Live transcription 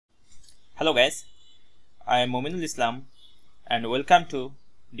Hello guys, I am Mominul Islam and welcome to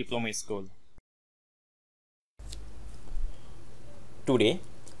Diploma School. Today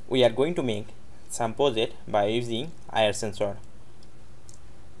we are going to make some project by using IR sensor.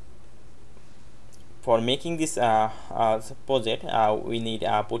 For making this project, we need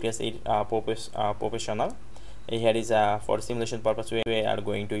a Proteus 8 professional. Here is for simulation purpose we are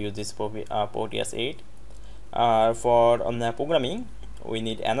going to use this Proteus 8. For programming, we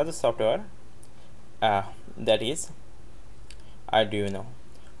need another software that is Arduino.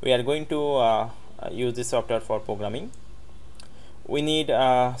 We are going to use this software for programming. We need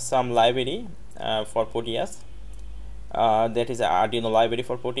some library for Proteus. That is an Arduino library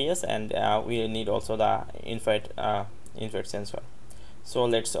for Proteus, and we need also the infrared sensor. So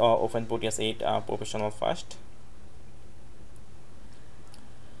let's open Proteus 8 professional first,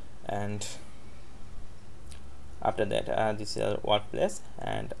 and after that this is our workplace,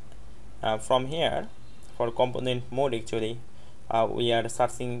 and from here for component mode actually we are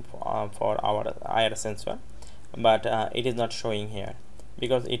searching for our IR sensor, but it is not showing here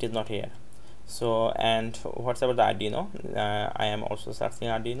because it is not here. So, and what's about the Arduino? I am also searching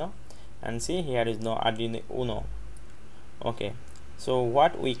Arduino, and see here is no Arduino Uno. Okay, so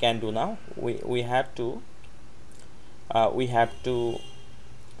what we can do now, we have to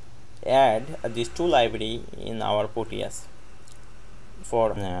add these two library in our Proteus.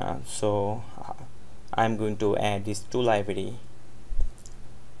 For so I'm going to add these two library.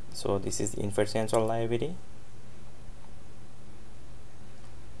 So this is infrared sensor library,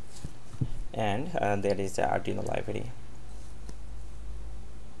 and there is the Arduino library.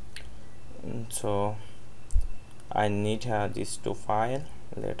 So I need these two file.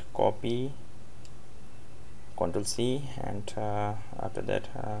 Let's copy, Ctrl C, and after that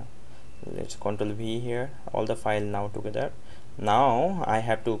let's Ctrl V here, all the file now together. Now I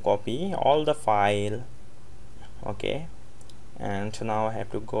have to copy all the file. Okay, and now I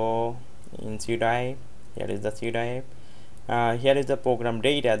have to go in C drive. Here is the C drive. Here is the program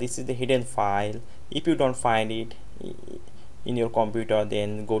data. This is the hidden file. If you don't find it in your computer,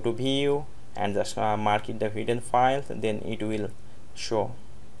 then go to view and just mark it the hidden file, then it will show.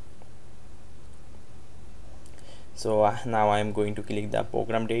 So now I am going to click the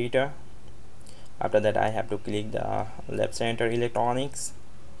program data. After that I have to click the left center electronics.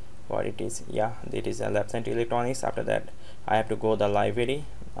 What it is, yeah, that is a left center electronics. After that I have to go the library,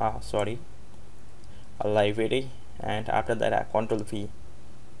 library, and after that I Ctrl V.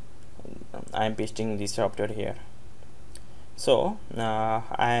 I am pasting this software here. So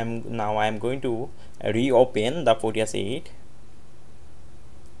I am going to reopen the Proteus 8.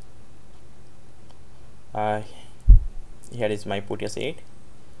 Here is my Proteus 8.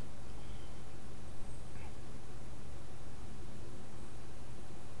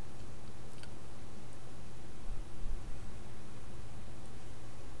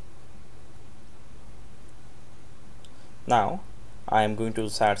 Now I am going to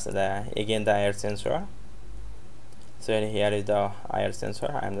search the IR sensor. So here is the IR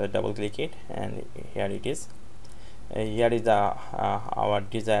sensor. I am going to double click it, and here it is. Here is the our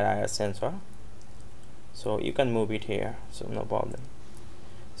desired IR sensor. So you can move it here, so no problem.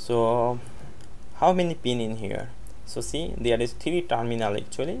 So how many pin in here? So see, there is 3 terminal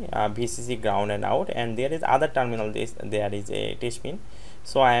actually, VCC, ground, and out, and there is other terminal. There is a test pin.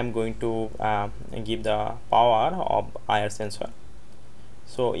 So I am going to give the power of IR sensor.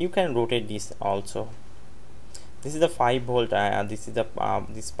 So you can rotate this also. This is the 5 volt. This is the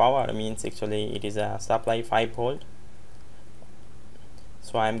this power means actually it is a supply 5 volt.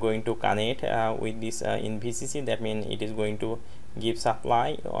 So I am going to connect with this in VCC. That means it is going to give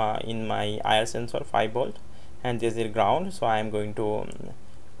supply in my IR sensor 5 volt, and this is ground. So I am going to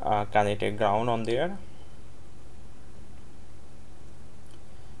connect a ground on there.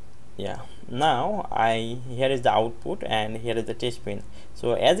 Yeah, now here is the output, and here is the test pin.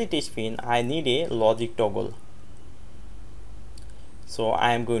 So as a test pin I need a logic toggle. So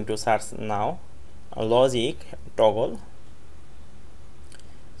I am going to search now a logic toggle.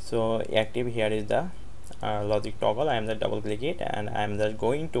 So active, here is the logic toggle. I am just double click it, and I am just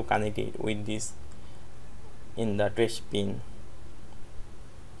going to connect it with this in the test pin.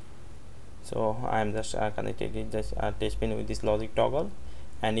 So I am just connected this test pin with this logic toggle.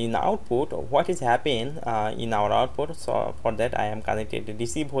 And in output, what is happening in our output? So for that I am connected the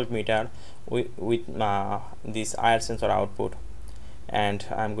DC voltmeter with this IR sensor output, and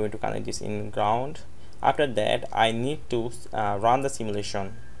I am going to connect this in ground. After that I need to run the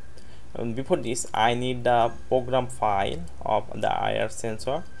simulation. Before this I need the program file of the IR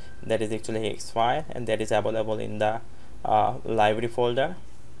sensor. That is actually hex file, and that is available in the library folder.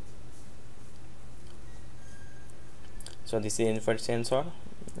 So this is infrared sensor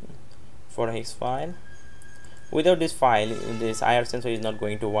for hex file. Without this file, this IR sensor is not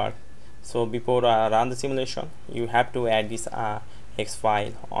going to work. So before run the simulation, you have to add this hex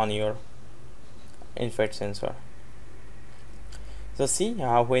file on your infrared sensor. So see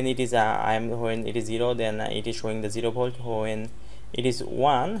when it is when it is 0, then it is showing the 0 volt. When it is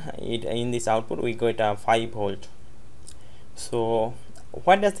 1, in this output we get 5 volt. So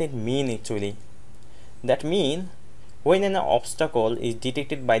what does it mean actually? That means when an obstacle is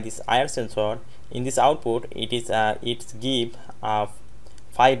detected by this IR sensor, in this output it is it's give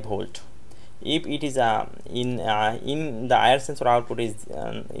 5 volt. If it is in the IR sensor output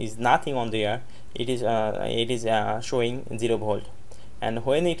is nothing on there, it is showing 0 volt. And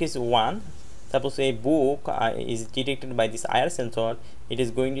when it is 1, suppose a book is detected by this IR sensor, it is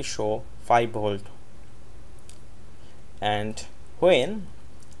going to show 5 volt. And when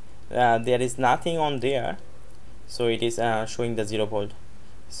there is nothing on there, so it is showing the 0 volt.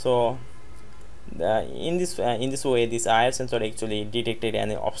 So in this way, this IR sensor actually detected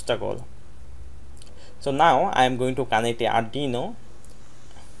an obstacle. So now I am going to connect a Arduino.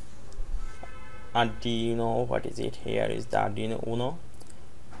 What is it? Here is the Arduino Uno.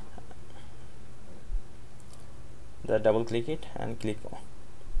 The double click it and click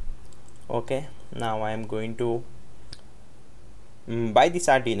OK. Now I am going to by this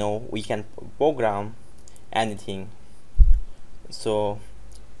Arduino we can program anything. So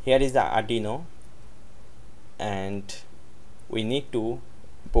here is the Arduino, and we need to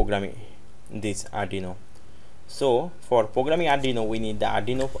program this Arduino. So for programming Arduino, we need the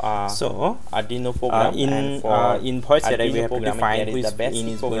Arduino Arduino program. In voice array we have to define which pin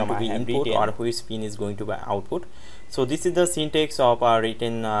is going to be input or which pin is going to be output. So this is the syntax of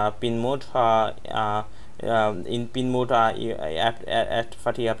written pin mode. In pin mode,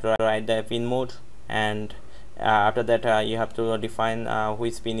 first you have to write the pin mode, and after that you have to define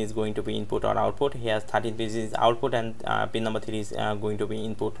which pin is going to be input or output. Here 13 pins is output, and pin number 3 is going to be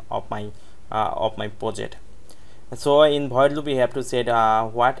input of my project. So in void loop we have to set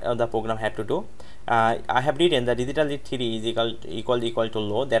what the program have to do. I have written the digital 3 is equal to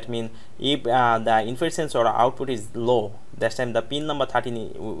low. That means if the infrared sensor output is low, that time the pin number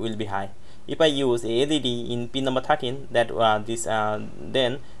 13 will be high. If I use a LED in pin number 13, that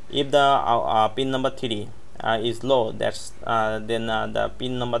then if the pin number 3 is low, that's then the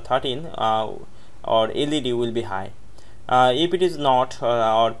pin number 13 or LED will be high. If it is not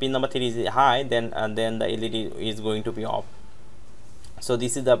or pin number 3 is high, then the LED is going to be off. So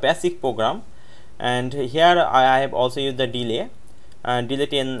this is the basic program. And here I have also used the delay. Delay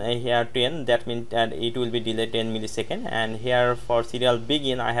 10 here 10, that means that it will be delay 10 millisecond. And here for serial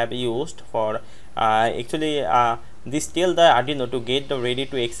begin I have used for actually this tell the Arduino to get ready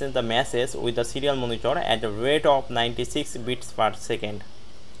to exchange the message with the serial monitor at the rate of 96 bits per second.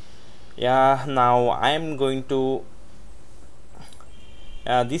 Yeah, now I am going to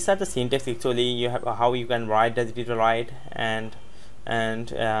these are the syntax. Actually you have how you can write the digital write, and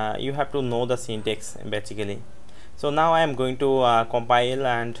you have to know the syntax basically. So now I am going to compile,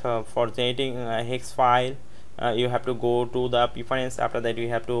 and for generating hex file you have to go to the preference. After that you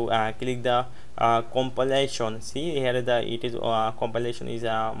have to click the compilation. See here it is compilation is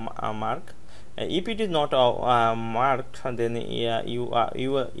mark. If it is not marked, then you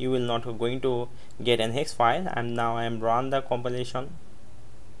will not going to get an hex file. And now I am run the compilation.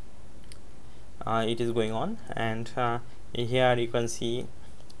 It is going on, and here you can see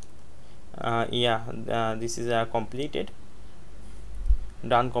this is completed,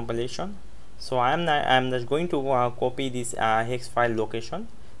 done compilation. So I am just going to copy this hex file location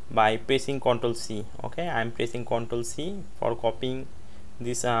by pressing Ctrl C. Okay, I am pressing Ctrl C for copying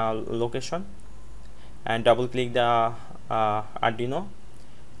this location, and double click the Arduino,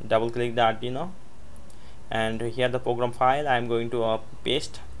 and here the program file I am going to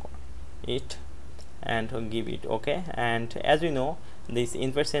paste it and give it OK. And as we know, this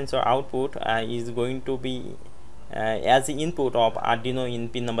infrared sensor output is going to be as the input of Arduino in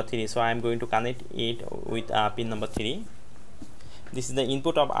pin number 3. So I am going to connect it with pin number 3. This is the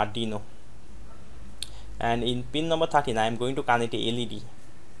input of Arduino, and in pin number 13 I am going to connect a LED.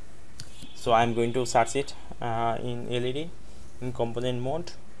 So I am going to search it in LED in component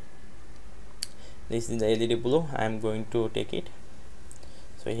mode. This is the LED blue. I am going to take it.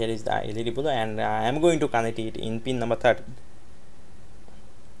 So here is the LED blue, and I am going to connect it in pin number 13.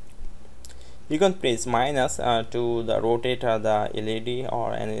 You can press minus to the rotate the LED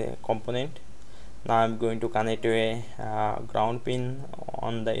or any component. Now I am going to connect to a ground pin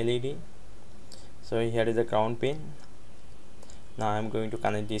on the LED. So here is the ground pin. Now I am going to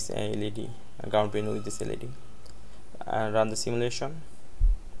connect this LED ground pin with this LED. run the simulation.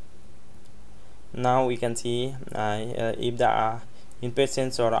 Now we can see if the input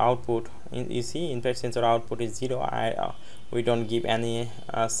sensor output, you see input sensor output is 0. We don't give any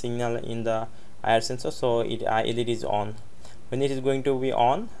signal in the IR sensor, so it LED is on. When it is going to be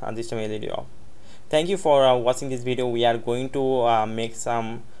on, this time LED off. Thank you for watching this video. We are going to make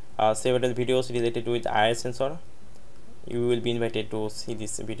some several videos related with IR sensor. You will be invited to see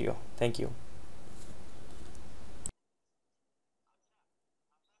this video. Thank you.